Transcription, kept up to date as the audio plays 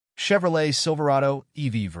Chevrolet Silverado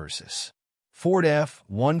EV versus Ford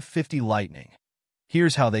F-150 Lightning.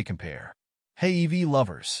 Here's how they compare. Hey EV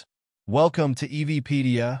lovers! Welcome to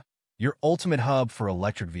EVpedia, your ultimate hub for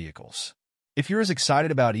electric vehicles. If you're as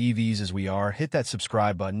excited about EVs as we are, hit that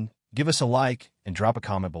subscribe button, give us a like, and drop a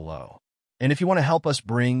comment below. And if you want to help us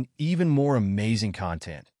bring even more amazing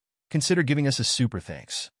content, consider giving us a super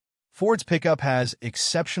thanks. Ford's pickup has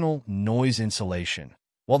exceptional noise insulation,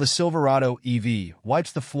 while the Silverado EV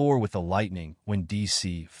wipes the floor with the Lightning when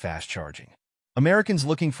DC fast charging. Americans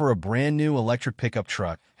looking for a brand new electric pickup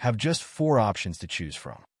truck have just 4 options to choose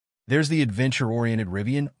from. There's the adventure-oriented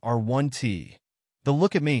Rivian R1T, the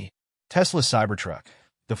Look at Me Tesla Cybertruck,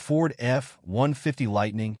 the Ford F-150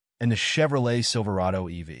 Lightning, and the Chevrolet Silverado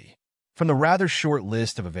EV. From the rather short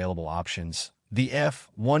list of available options, the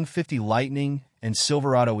F-150 Lightning and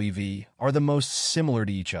Silverado EV are the most similar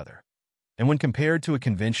to each other. And when compared to a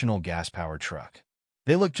conventional gas-powered truck,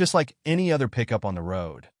 they look just like any other pickup on the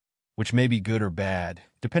road, which may be good or bad,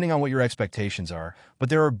 depending on what your expectations are, but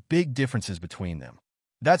there are big differences between them.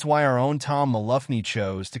 That's why our own Tom Malufny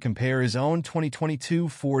chose to compare his own 2022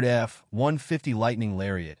 Ford F-150 Lightning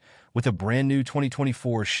Lariat with a brand new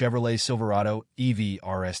 2024 Chevrolet Silverado EV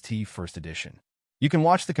RST First Edition. You can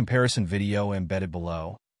watch the comparison video embedded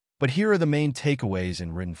below, but here are the main takeaways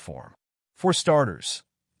in written form. For starters,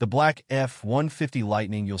 the black F-150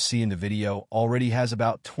 Lightning you'll see in the video already has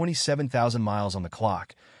about 27,000 miles on the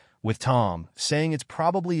clock, with Tom saying it's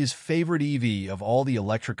probably his favorite EV of all the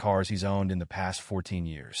electric cars he's owned in the past 14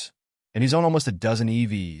 years. And he's owned almost a dozen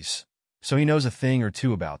EVs, so he knows a thing or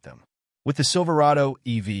two about them. With the Silverado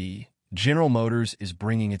EV, General Motors is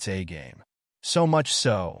bringing its A-game. So much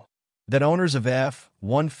so that owners of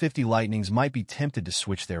F-150 Lightnings might be tempted to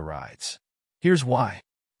switch their rides. Here's why.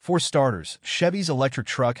 For starters, Chevy's electric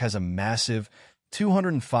truck has a massive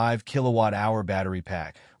 205 kilowatt-hour battery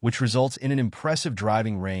pack, which results in an impressive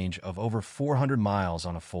driving range of over 400 miles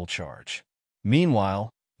on a full charge. Meanwhile,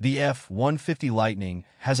 the F-150 Lightning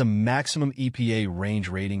has a maximum EPA range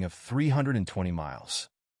rating of 320 miles.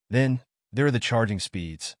 Then, there are the charging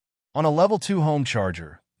speeds. On a Level 2 home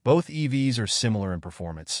charger, both EVs are similar in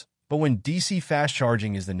performance, but when DC fast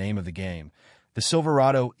charging is the name of the game, the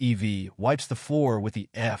Silverado EV wipes the floor with the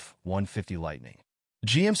F-150 Lightning.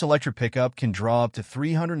 GM's electric pickup can draw up to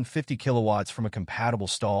 350 kilowatts from a compatible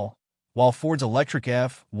stall, while Ford's electric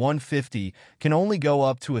F-150 can only go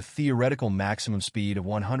up to a theoretical maximum speed of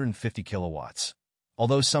 150 kilowatts,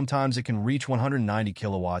 although sometimes it can reach 190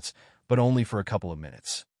 kilowatts, but only for a couple of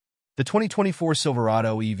minutes. The 2024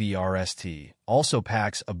 Silverado EV RST also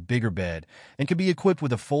packs a bigger bed and can be equipped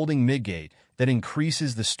with a folding midgate that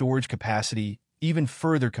increases the storage capacity even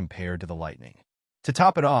further compared to the Lightning. To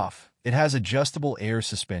top it off, it has adjustable air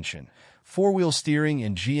suspension, 4-wheel steering,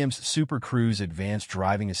 and GM's Super Cruise Advanced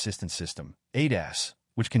Driving Assistance System, ADAS,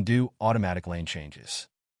 which can do automatic lane changes.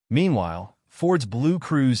 Meanwhile, Ford's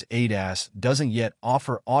BlueCruise ADAS doesn't yet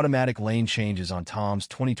offer automatic lane changes on Tom's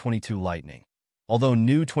 2022 Lightning, although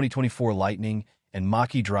new 2024 Lightning and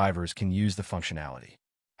Mach-E drivers can use the functionality.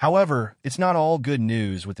 However, it's not all good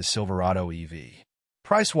news with the Silverado EV.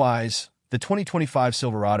 Price-wise, the 2025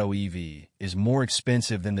 Silverado EV is more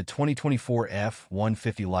expensive than the 2024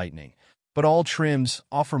 F-150 Lightning, but all trims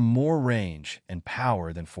offer more range and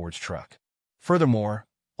power than Ford's truck. Furthermore,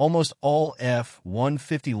 almost all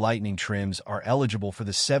F-150 Lightning trims are eligible for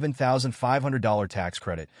the $7,500 tax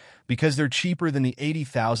credit because they're cheaper than the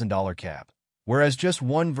 $80,000 cap, whereas just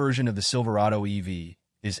one version of the Silverado EV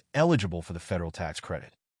is eligible for the federal tax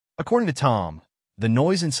credit. According to Tom, the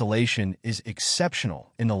noise insulation is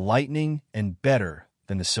exceptional in the Lightning and better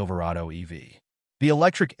than the Silverado EV. The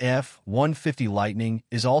electric F-150 Lightning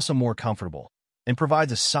is also more comfortable and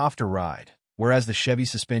provides a softer ride, whereas the Chevy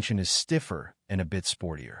suspension is stiffer and a bit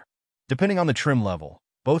sportier. Depending on the trim level,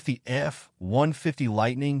 both the F-150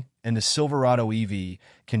 Lightning and the Silverado EV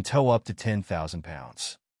can tow up to 10,000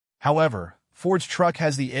 pounds. However, Ford's truck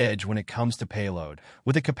has the edge when it comes to payload,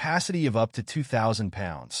 with a capacity of up to 2,000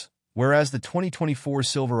 pounds. Whereas the 2024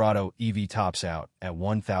 Silverado EV tops out at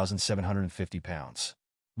 1,750 pounds.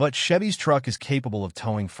 But Chevy's truck is capable of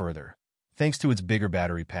towing further, thanks to its bigger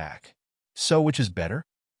battery pack. So which is better?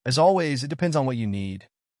 As always, it depends on what you need.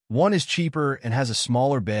 One is cheaper and has a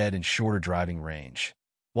smaller bed and shorter driving range,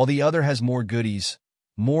 while the other has more goodies,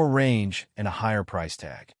 more range, and a higher price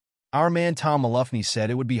tag. Our man Tom Malufny said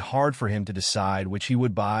it would be hard for him to decide which he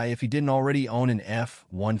would buy if he didn't already own an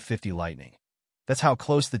F-150 Lightning. That's how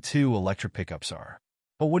close the two electric pickups are.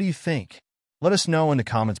 But what do you think? Let us know in the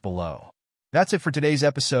comments below. That's it for today's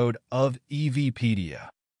episode of EVpedia.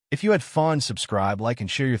 If you had fun, subscribe, like,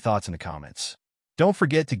 and share your thoughts in the comments. Don't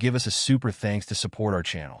forget to give us a super thanks to support our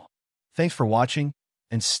channel. Thanks for watching,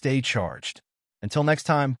 and stay charged. Until next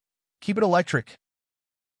time, keep it electric.